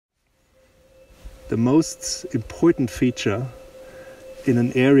The most important feature in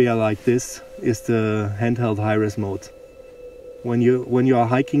an area like this is the handheld high-res mode. When you are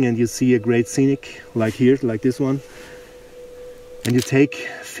hiking and you see a great scenic like here, like this one, and you take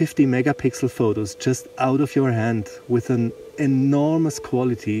 50 megapixel photos just out of your hand with an enormous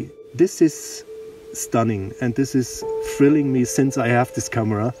quality, this is stunning, and this is thrilling me since I have this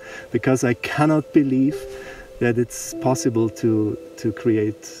camera, because I cannot believe that it's possible to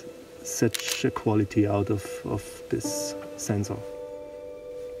create such a quality out of this sensor.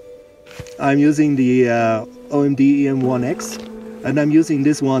 I'm using the OMD E-M1X, and I'm using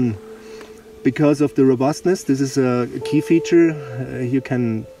this one because of the robustness. This is a key feature. You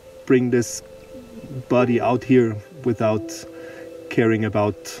can bring this body out here without caring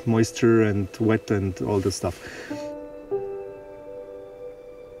about moisture and wet and all this stuff.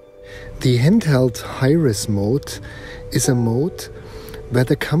 The handheld high-res mode is a mode where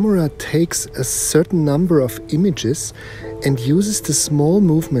the camera takes a certain number of images and uses the small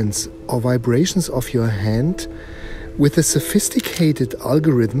movements or vibrations of your hand with a sophisticated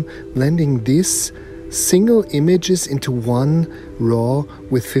algorithm, blending these single images into one RAW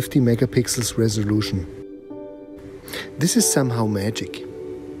with 50 megapixels resolution. This is somehow magic.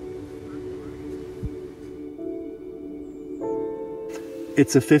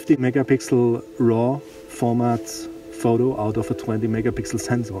 It's a 50 megapixel RAW format photo out of a 20 megapixel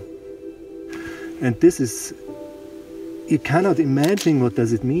sensor. And this is, you cannot imagine what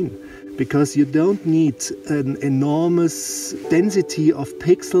does it mean, because you don't need an enormous density of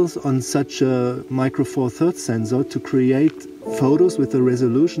pixels on such a micro four thirds sensor to create photos with the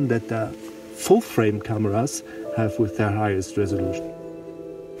resolution that the full frame cameras have with their highest resolution.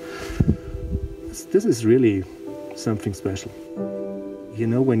 This is really something special. You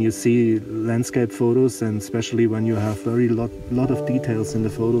know, when you see landscape photos, and especially when you have very lot of details in the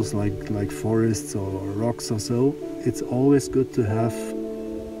photos, like forests or rocks or so, it's always good to have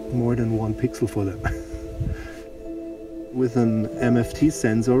more than one pixel for them. With an MFT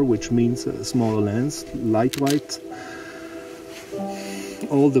sensor, which means a smaller lens, lightweight,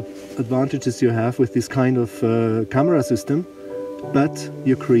 all the advantages you have with this kind of camera system, but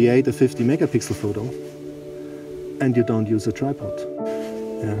you create a 50 megapixel photo and you don't use a tripod.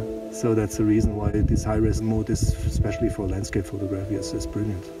 Yeah, so that's the reason why this high-res mode is, especially for landscape photography, is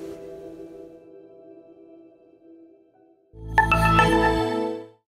brilliant.